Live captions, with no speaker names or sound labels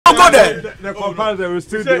go there. The comparison will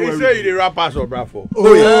still He say you the rappers or Obrafour.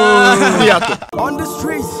 Oh yeah. On the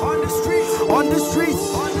streets, on the streets, on the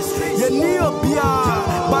streets, on the streets. You need a beer,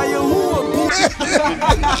 buy a who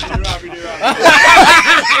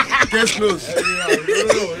Case closed.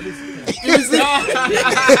 You see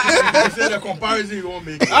the comparison you won't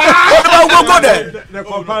make. Go there. The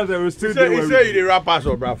comparison will still He say you the rappers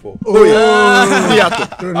or Obrafour. Oh yeah.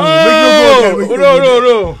 No.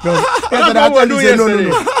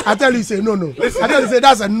 I tell you, say no. I tell you, say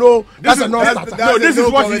that's a no. That's a no starter. No, this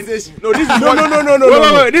is what he. No, this is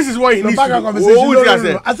No. Wait. This is what he needs to do.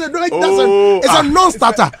 I said no. It's a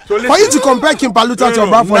non-starter. For you to compare King Paluta to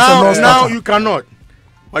Obrafour, it's a non-starter. Now you cannot,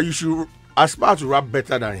 but you should aspire to rap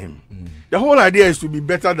better than him. The whole idea is to be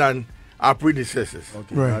better than our predecessors.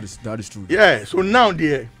 Okay, Right. that is true. Yeah. So now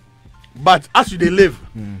there, but as you they live,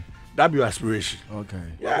 that be your aspiration. Okay.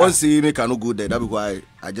 Yeah. Once he make no go there, that be why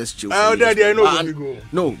I just chill. Oh, there no But- go go.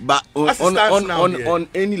 No, but As it stands now, yeah. on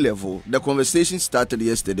any level, the conversation started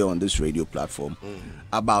yesterday on this radio platform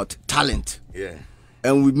about talent. Yeah.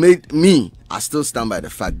 And I still stand by the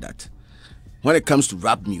fact that when it comes to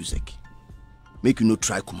rap music, make you no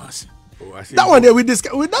try Kumasi. Oh, I see. That one there we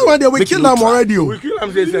discuss. With that one there we Make kill you no them try. already. We kill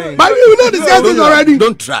him saying. But you know this guy thing already.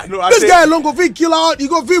 Don't try. No, I This say, guy alone go fit kill out. He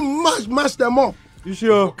go fit mash them up. You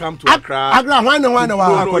sure? come to Accra. Agra one. No, if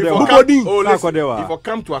Bubodin. listen, if I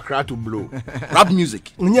come to Accra to blow. Rap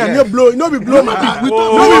music. Yeah, no blow. No be blow matter.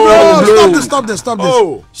 Oh. No be blow. Stop this.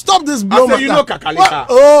 Oh. Stop this blow I say matter. you know Kakalika.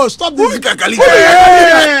 Oh, stop this.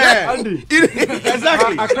 Yeah. Andy.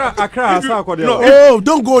 Exactly. Accra, No, Oh,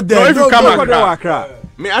 don't go there. No, if you Don't come go there. Accra.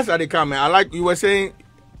 Me as I come, man, I like you were saying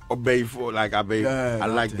obey for like obey. Yeah, I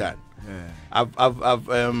like that. Yeah.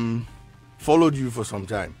 I've followed you for some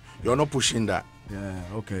time. You're not pushing that. Yeah.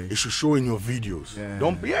 Okay. It should show in your videos. Yeah.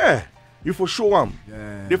 Don't you for show them.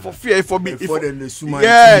 Yeah. They for fear for me. Before them, they sue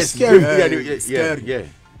Yes, scary. yeah.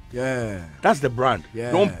 Yeah. That's the brand.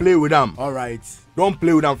 Yeah. Don't play with them. All right. Don't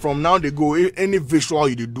play with them. From now they go. Any visual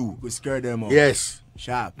you do. We scare them off. Yes.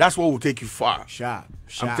 Sharp. That's what will take you far. Sharp.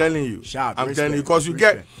 I'm telling you. Sharp. I'm Respect. telling you because you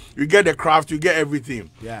get the craft, you get everything.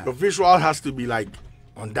 Yeah. The visual has to be like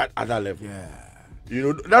on that other level. Yeah.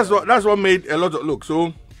 You know, that's what made a lot of look.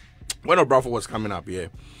 So when Obrafour was coming up here,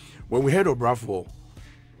 when we heard Obrafour,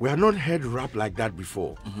 we had not heard rap like that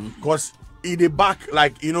before. Because in the back,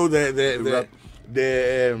 like you know, the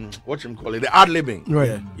what you call it, the ad-libbing.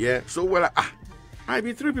 Right. Yeah. So we're like, I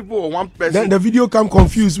be three people or one person. Then the video come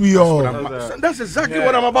confused we all. That's exactly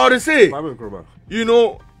what I'm about to say. You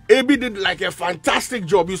know, AB did like a fantastic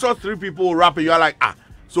job. You saw three people rapping. You are like,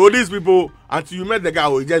 so these people, until you met the guy,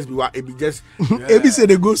 will just be what AB just. AB say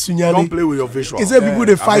they go Sunyani. Don't play with your visual. He said people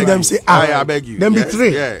they fight them say I beg you. Them be Yes,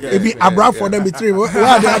 three. yeah, It be yeah, Obrafour them be three. Where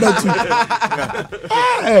are the other two?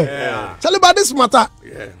 Tell about this matter.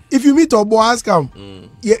 Yeah. If you meet Obo, ask him.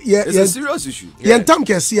 It's a serious issue. Yeah, Tam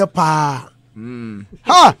can see a pa.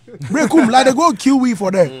 Ha! Break like they go kill we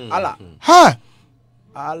for them. Allah. Ha!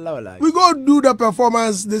 Allah like. We go do the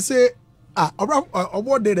performance. They say,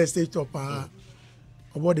 Obo did the stage top.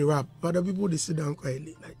 Obo the rap. But the people they sit down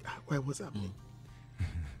quietly like, why what's happening?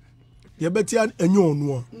 You better and you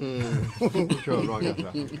know.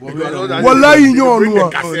 Wallahi you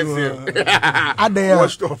know. At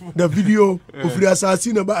the video of the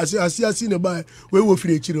assassin about where we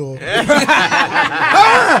free chiro.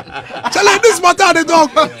 Tell this matter the dog.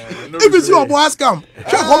 If you see Obo ask him,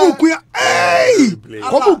 come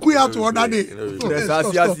to order day.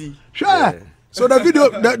 Sure. So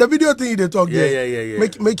the video thing they talk there. Yeah.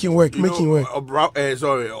 Making work.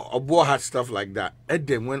 Sorry, Obo had stuff like that.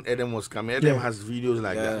 When Edem was coming, Edem has videos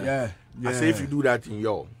like that. Yeah. I say if you do that in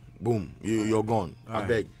your boom, you're gone. I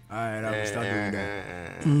beg. Alright, I will start doing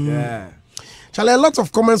that. Yeah. Shall I a lot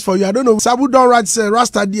of comments for you? I don't know. Sabu don't write say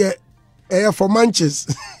Rasta there for Manches.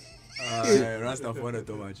 Rasta for the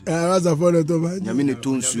Tomachi. Rasta for the Tomachi. Yamine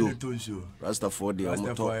Tunsu. Rasta for the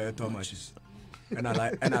Rasta for the Tomachi. And I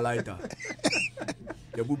like that.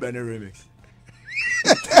 The Bubane remix.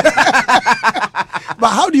 But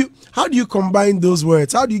how do you combine those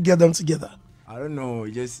words? How do you get them together? I don't know.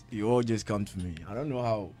 It all just come to me. I don't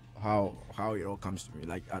know how it all comes to me.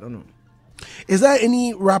 Like I don't know. Is there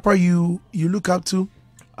any rapper you look up to?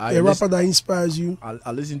 Rapper that inspires you?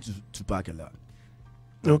 I listen to Tupac a lot.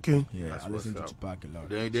 Okay. Yeah, I listen to Tupac a lot.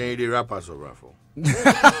 They ain't the rappers or Obrafour.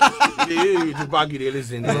 Tupac they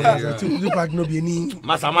listen. Tupac no be any.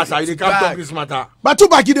 Massa, you can't talk this matter. But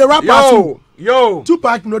Tupac is the rapper too. Yo.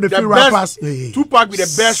 Tupac no the few rappers. Tupac be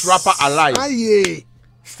the best rapper alive. Aye.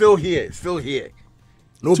 Still here.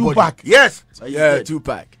 Nobody. Tupac. Yes. Yeah,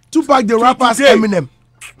 Tupac. Tupac the rappers Eminem.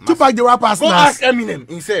 Tupac the rappers Go Nas. ask Eminem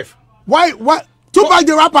himself. Why Tupac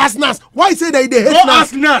the rapper as Nas. Why say they hate Go Nas?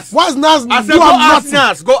 ask Nas. What's Nas? I said do go am ask nothing?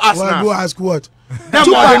 Nas. Go ask Well, Nas. go ask what?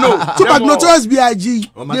 Them all they know. Tupac Them all. Notorious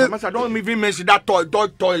B.I.G. Oh, Master, don't even mention that toy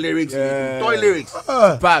lyrics. Toy lyrics.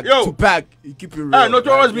 Tupac, Yo. Tupac, you keep it real.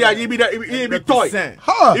 Notorious B.I.G. He be toy. Represent.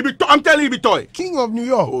 Huh. I'm telling you, he be toy. King of New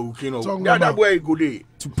York. Oh, you know. Talking That about- boy good day.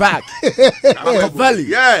 Tupac, Machiavelli,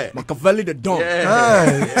 Yeah. Machiavelli the Don.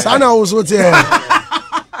 Yeah. Sana also tell.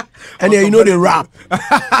 And yeah, you know they rap.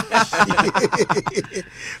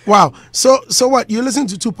 Wow. So what? You listen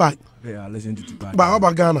to Tupac, Yeah, I listen to Tupac. but how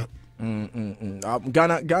about Ghana?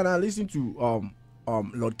 Ghana, I listen to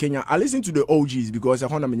Lord Kenya. I listen to the OGs because I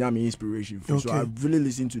want to inspiration. So Okay. I really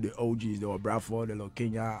listen to the OGs, the Obrafour, the Lord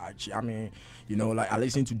Kenya. I mean, you know, like I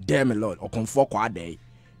listen to them a lot. Or Comfort Kwade.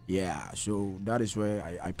 Yeah, so that is where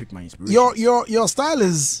I pick my inspiration. Your style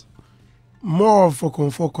is more of a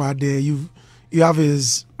comfort Kwade. You have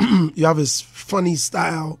his you have his funny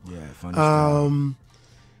style. Yeah, funny style.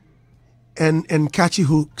 And catchy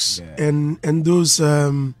hooks. Yeah. And those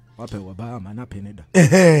Wape wabama na peneda.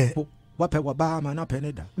 that Wape wabama na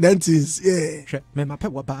peneda. is yeah. Me mape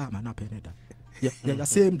wabama na peneda. Yeah,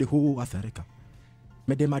 same the whole Africa.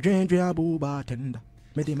 Me de madrendre abu bartender.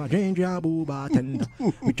 Me de madrendre abu bartender.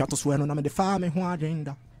 Me try to swear on me the farm who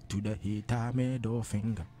agenda. To the hater me do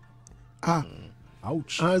finger. Ah,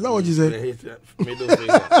 Ouch. is that what you said? Middle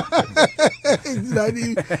finger. I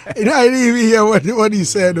didn't even hear what he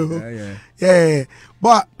said. Though. Yeah.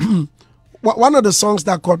 But one of the songs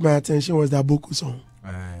that caught my attention was that Boku song.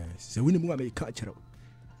 So we need to make culture.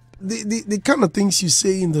 The kind of things you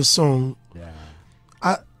say in the song.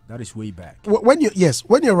 Yeah. That is way back. When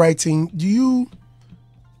you're writing,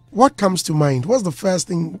 what comes to mind? What's the first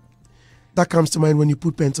thing that comes to mind when you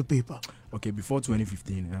put pen to paper? Okay, before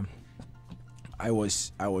 2015, I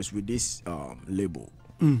was with this label.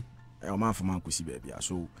 A man from Mankusi baby.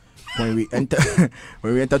 So when we enter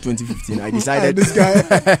 2015, I decided this guy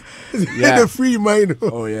Yeah. the free mind.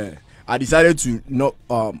 Oh yeah. I decided to not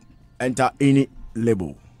enter any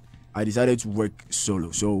label. I decided to work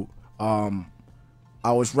solo. So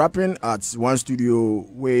I was rapping at one studio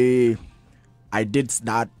where I did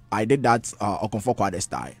that Okomfo Kwade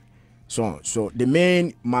style. So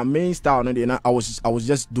my main style, I was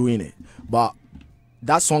just doing it. But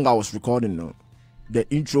that song I was recording, the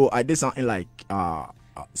intro, I did something like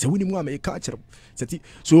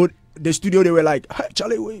so the studio, they were like, hey,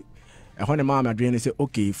 Charlie, wait. And when the mom and they said,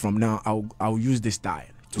 okay, from now I'll use this style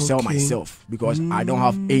to sell myself because I don't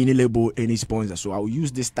have any label, any sponsor. So I'll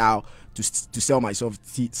use this style to sell myself.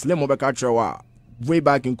 See, Slim Obeka way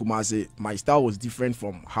back in Kumasi, my style was different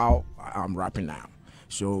from how I'm rapping now.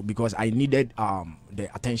 So because I needed the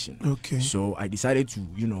attention. Okay. So I decided to,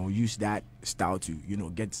 use that style to,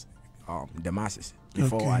 get the masses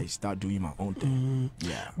before I start doing my own thing.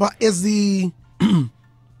 Yeah. But is the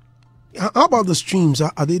how about the streams?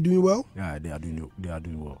 Are they doing well? Yeah, they are doing well.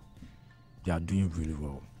 They are doing really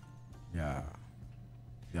well. Yeah.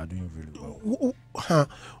 They are doing really well.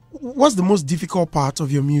 What's the most difficult part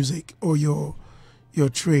of your music or your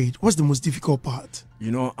trade? What's the most difficult part?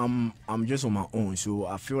 I'm just on my own, so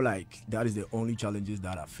I feel like that is the only challenges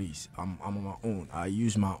that I face. I'm on my own. I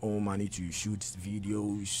use my own money to shoot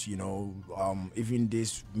videos. Even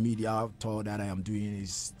this media tour that I am doing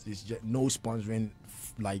is just no sponsoring.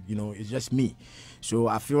 It's just me. So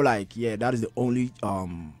I feel like that is the only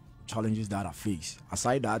challenges that I face.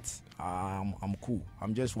 Aside that, I'm cool.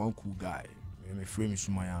 I'm just one cool guy. My frame is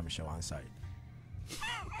my one side.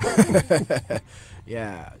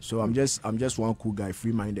 Yeah, so I'm just one cool guy,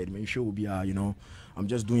 free-minded. My show will be, I'm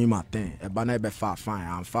just doing my thing.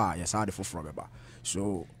 I'm far. Yes, I for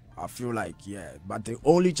So I feel like but the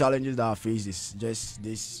only challenges that I face is just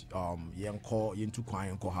this video.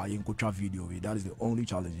 That is the only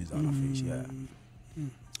challenges that I face. Yeah.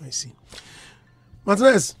 I see.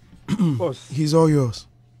 Martinez, he's all yours.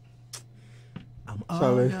 I'm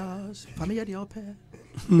Charlie. yours. Familiar the pair.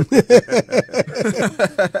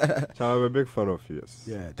 I'm a big fan of yours.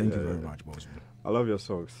 Yeah, thank you very much, boss. I love your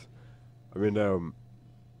songs. I mean,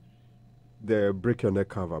 the Break Your Neck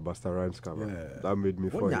cover, Busta Rhymes cover, that made me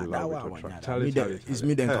fall in love with your track. Charlie. It's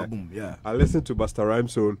me then kaboom. Yeah. I listened to Busta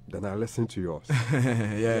Rhymes' own, then I listened to yours.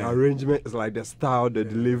 The arrangement is like the style, the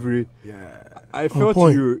delivery. Yeah. I felt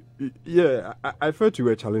point. I felt you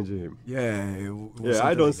were challenging him. Yeah.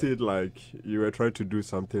 I don't see it like you were trying to do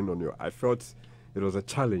something on your. I felt it was a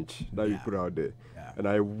challenge that you put out there. Yeah. And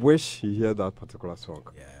I wish he heard that particular song.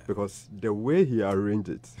 Yeah. Because the way he arranged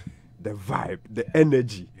it, the vibe, the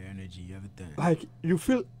energy. The energy, everything. Like, you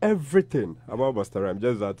feel everything about Busta Rhymes,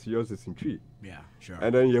 just that yours is in tree. Yeah, sure.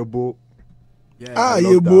 And then your bow,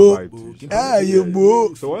 So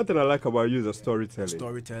one thing I like about you is the storytelling.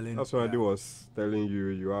 Storytelling. That's what I was telling you.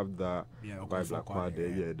 You have that vibe like what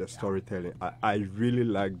the storytelling. I really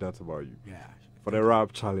like that about you. Yeah. For the rap,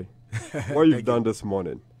 Charlie, what you've done this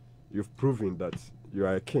morning, you've proven that you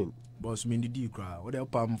are a king. Boss, me did you cry? What else?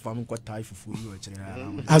 Farm quite tight for you.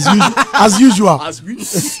 As usual.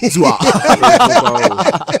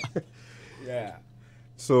 Yeah.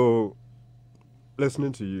 So,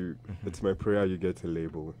 listening to you, it's my prayer you get a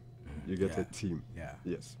label, you get a team. Yeah.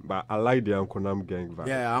 Yes. But I like the Uncle Nam gang vibe.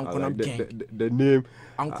 Yeah, Uncle Nam gang. The name.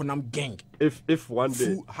 Uncle Nam gang. If one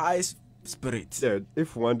day. Highest spirit. Yeah.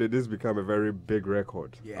 If one day this become a very big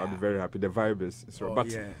record, I'll be very happy. The vibe is right. But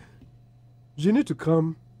you need to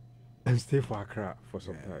come and stay for Accra for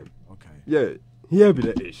some time. Okay. Yeah. Here be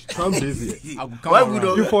the ish. Come busy. Why would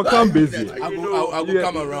you for come busy? I'll go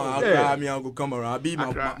come around. I'll go come around. I'll be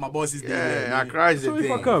my boss is there. Yeah, Accra is the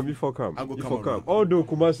thing. If I come. Although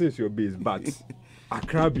Kumasi is your base, but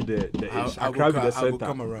Accra be the ish. Accra be the center. I'll go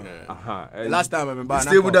come around. Last time I remember. The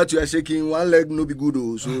stable that you are shaking, one leg no be good,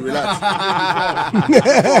 oh, so relax.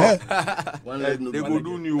 One leg no be They good.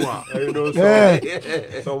 go do new one. You know,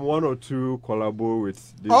 some one or two collabo with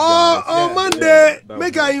this guys. On Monday,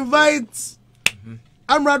 make I invite.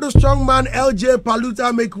 I'm rather strong man, LJ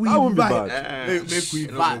Paluta, make we I won't be invite. bad. Make we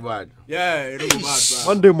bad. Yeah, it don't go bad.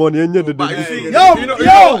 Monday morning, and the But you see, Yo!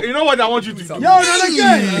 you know what I want you to do? Yo, not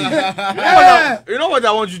again. You know what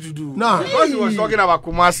I want you to do? Nah. Because he was talking about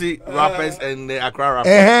Kumasi rappers and the Accra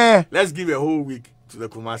rappers. Let's give a whole week to the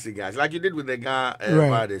Kumasi guys, like you did with the Ghana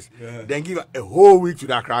brothers. Then give a whole week to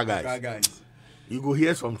the Accra guys. You go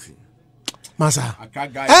hear something. Massa.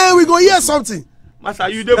 Hey, we go hear something. Master,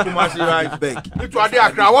 you dey Kumasi right? Beg. If you are the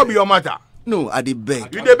Accra, what be your matter? No, I did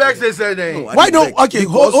beg. You dey beg say then. No, Why don't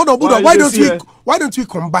hold on, why why you don't see why don't we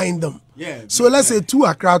combine them? Yeah. So let's say 2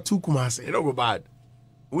 Accra, 2 Kumasi. You don't go bad.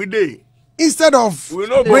 We dey. Instead of We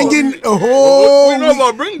know bringing about, a whole we know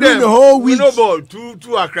about bring them the whole we week. know about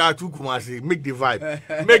two Accra, 2 Kumasi. Make the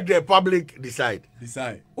vibe. Make the public decide.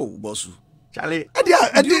 Oh, Bossu. Charlie. I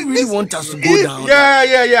didn't really want us to go down.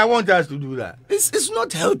 Yeah. I want us to do that. It's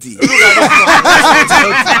not healthy.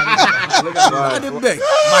 Look at I did beg.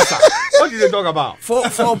 Massa. What did they talk about? For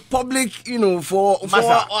public, for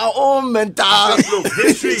Massa. our own mental Look,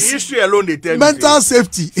 history alone they tell mental you.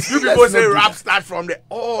 safety. You people say rap start from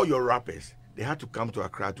all your rappers. They had to come to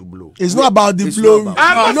Accra to blow. It's not about the It's blow. not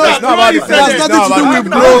about- No, it's not about it it. It has nothing to do with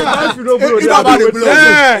blow. If you don't blow, It's they not are about the doing blow.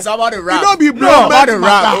 it. It's about the It rap. don't be blow about the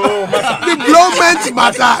matter. The blow meant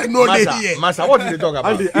matter. No, they hear. Massa, what did they talk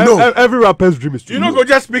about? And No. every rapper's dream is to You know, blow. go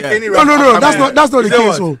just pick any No, rapper. no. That's not the Is that case.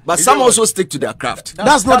 what? So But some also stick to their craft.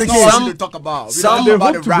 that's not the That's not case. what they talk about. some They about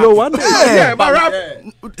hope the to rap. blow one day. Yeah, but rap.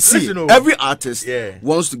 See, Listen, oh. every artist Yeah.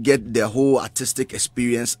 wants to get their whole artistic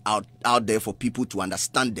experience out there for people to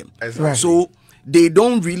understand them. Exactly. Right. So they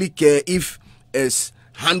don't really care if it's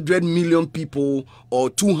 100 million people or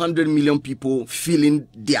 200 million people feeling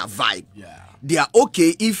their vibe. Yeah. They are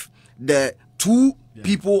okay if the 2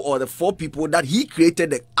 people or the 4 people that he created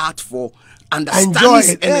the art for understands Enjoy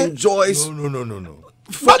it, and eh? enjoys. No.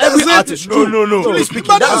 For every artist, No. truly speaking,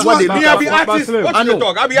 But that's that's what they what- look Me, I at. be artist. Slim. What I did they know.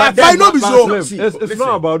 talk? I be But artist. I know be so. Slim, it's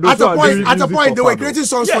not about At those who a are point, doing at a music point, for they were fun, though. creating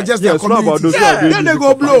songs for just Yeah, their it's not about community. those who are doing Then they music go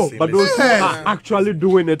for blow. fun. But those who Yeah. are actually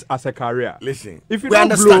doing it as a career. Listen. If you We don't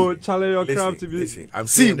understand. blow, Charlie, your craft to be. Listen. I'm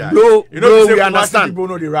See, saying that. blow, You know, blow, they say we Kumasi understand. people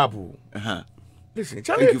know the rap. Oh. Uh-huh. Listen,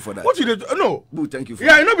 Charlie, Thank you for that. What you did? No. Boo, thank you for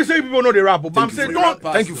Yeah, you know, we say people know the rap, but I'm you saying for don't.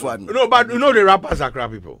 that. Thank you for admitting. No, but you know the rappers are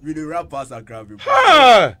crap people. We the rappers are crap people.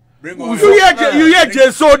 Ah, Bring you on hear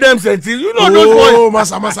Jay so them sense. You know those boys. Oh,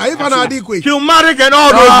 Massa, if an adequate. Kilmatic and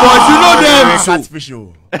all those boys. You know them. Catfish.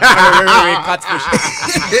 Catfish.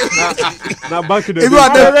 Now back in the If you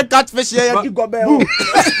are day, there, Catfish here. You go back.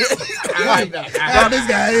 this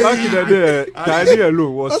guy. back in the day, Tiny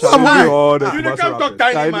alone was That's challenging what all the You don't Kumasi come talk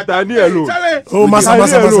rappers. tiny matter. Tiny alone. Charlie. Oh,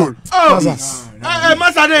 Massa. Oh,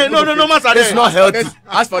 Massa there. No, Massa there. It's not healthy.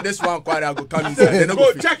 As for this one, quite I go come inside. They no Go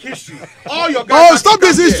go fit. check history. All your guys. Oh, stop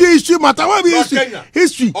this history matter. What be Cross history? Kenya.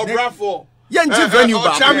 History. Obrafour. Yeah, in venue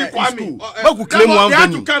back. Chami Yeah, Kwame. Make we claim one They had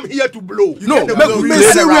venue. to come here to blow. No, Get make the we Me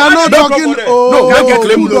claim say we are not Why talking. don't go for Oh, No, can't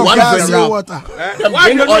claim Bulldog, one gas venue. and water. Why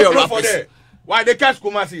bring they all don't your go for rappers. there? Why they catch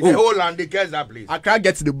Kumasi? The whole land they catch that place. Accra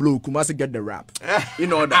gets the blow. Kumasi get the rap. You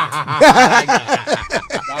know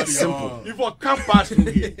that. Simple. You for come past through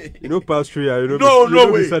here. You know, pass through here, you No, know, no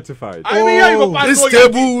be way. certified. I mean, here you go pass This through here.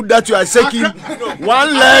 table that you are shaking, No.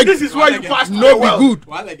 one leg, This is where you pass no through be well. good.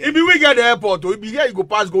 If we get the airport, if be here you go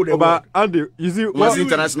pass go there. But Andy, you see, Once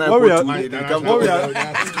international what we airport are, today, they become what we are,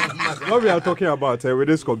 what we are talking about with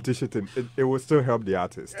this competition thing, it will still help the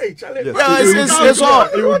artist. Hey, Charlie. Yes, it's all.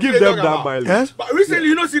 It will give them that mileage. Yes? But recently,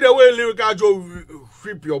 you don't see the way Lyrical Joe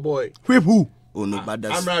whip your boy. Whip who? Oh no, but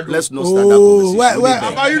that's, Amrado. let's not start that conversation. where-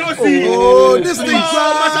 But you don't see. Oh, this thing.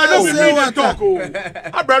 I don't Say believe what? the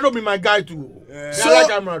talk. Amrado be my guy too. I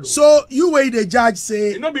like Amrado. So you wait the judge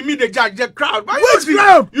say It not be me the judge, the crowd. But Which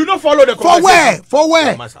crowd? You don't follow the for conversation. where? For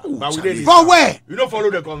where? But we did this. For where? You don't follow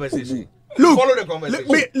the conversation. Look, Follow the conversation.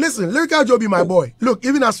 listen, Lyrical Joe be my boy. Look,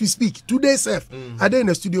 even as we speak, today, Seth, I did in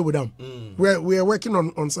the studio with them. We're working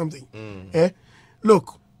on something.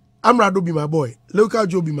 Look, Amrado be my boy. Lyrical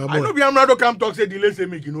Joe be my I know boy. be Amrado come talk say delay say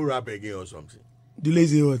make you no rap again or something. Delay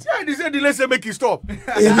say what? Yeah, they say delay say make you stop.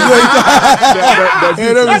 Hey, no,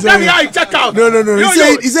 That's how I check out. No.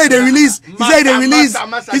 Yo, He said they release. He said they release.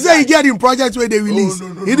 Massa He said he get in projects where they release.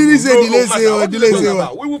 He didn't say delay say or delay say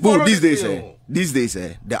what. We will Boo, follow these this days,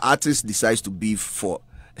 thing. the artist decides to beef for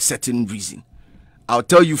a certain reason. I'll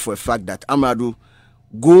tell you for a fact that Amrado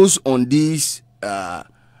goes on these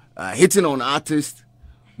hitting on artists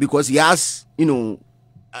because he has,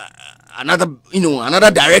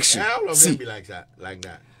 another direction. Yeah, all of See, them be like that.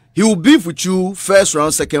 he will beef with you first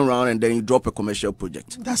round, second round, and then you drop a commercial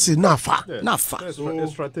project. That's enough. Not fast.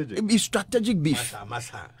 It's strategic. It be strategic beef.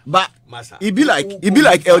 Massa. But Massa. it be like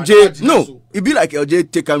LJ. No, it be like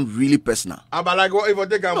LJ take him really personal. But like what if I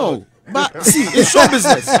take a No, but see, it's show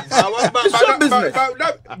business. It's show business.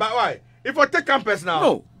 But why? If I take a personal.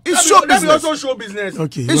 No, it's show That be business. also show business.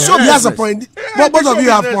 Okay, It's well, show he has a business. point. Yeah, Both of it's you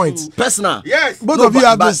show have business points. too. Personal. Yes. Both of you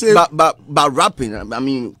have the same. But rapping, I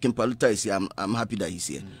mean, Kim Paluta is here. I'm happy that he's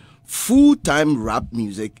here. Full-time rap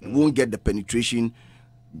music won't get the penetration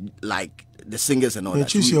like the singers and all Yeah, that.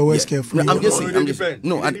 choose your words carefully. No, I'm just No, saying. it I'm just depends.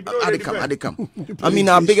 no. It depends. I they come. I mean,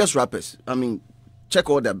 our biggest rappers. I mean, check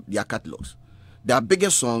all their catalogs. Their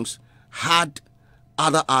biggest songs had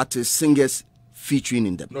other artists, singers featuring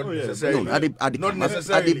in them. Not yeah. necessarily. No, not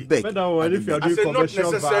necessarily. beg. But now, if you are I doing said not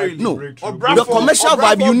commercial necessarily. vibe, No. breakthrough, The commercial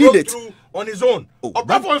vibe, you need broke it. through on his own. Oh,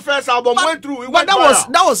 Obrafour's first album went through. But that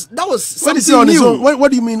was What something is he on new. his own? What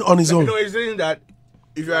do you mean on his own? You know, he's saying that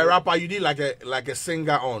if you're a rapper, you need like a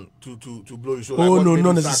singer on to blow you. So Oh, like no, maybe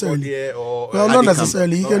not Sarkodie necessarily. Or, Well, Adikam. not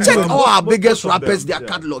necessarily. He can Check do all our Most biggest of them, rappers, their yeah.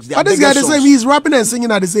 catalogs. Their But this guy, the biggest same. songs. He's rapping and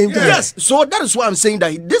singing at the same time. Yes, so that is why I'm saying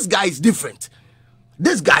that this guy is different.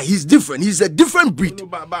 This guy, he's different. He's a different breed. No,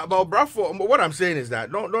 but Obrafour, what I'm saying is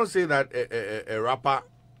that don't say that a rapper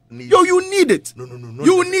needs. Yo, you need it. No.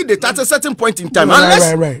 You need it at a certain point in time. Right,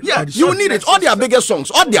 Unless, right. yeah, But you need it. All their biggest songs.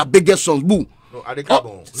 Boo. No,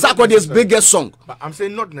 Adikam. Sarkodie's biggest song. But I'm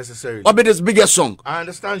saying not necessarily. Obidi's biggest song. I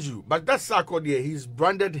understand you, but that's Sarkodie. He's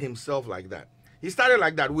branded himself like that. He started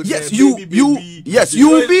like that with Yes, the you- baby, you- baby. yes, You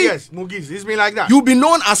you know, be- yes, Mugis. He's been like that. You'll be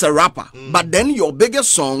known as a rapper, but then your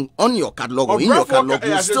biggest song on your catalog or in your Obrafour catalog, can-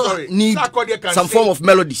 you I still said sorry. need Sarkodie can some sing. form of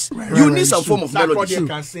melodies. You right, need some it's form of melodies. Sarkodie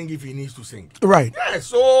can sing if he needs to sing. Right. Yes.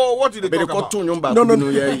 So what do they But talk the about? cartoon, No, no.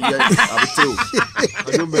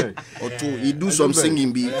 I don't beg. He do some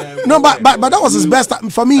singing, be. No, but that was his best.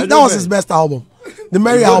 For me, that was his best album, the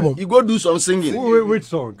Mary album. You go do some singing, Which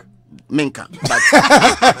song? Minka. You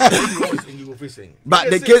go first sing. But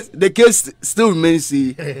the case still remains.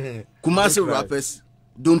 See, Kumasi rappers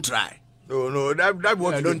don't try. No, that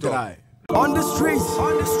what you Don't talk. try. On the streets,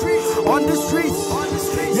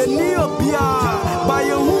 you need a beer by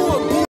your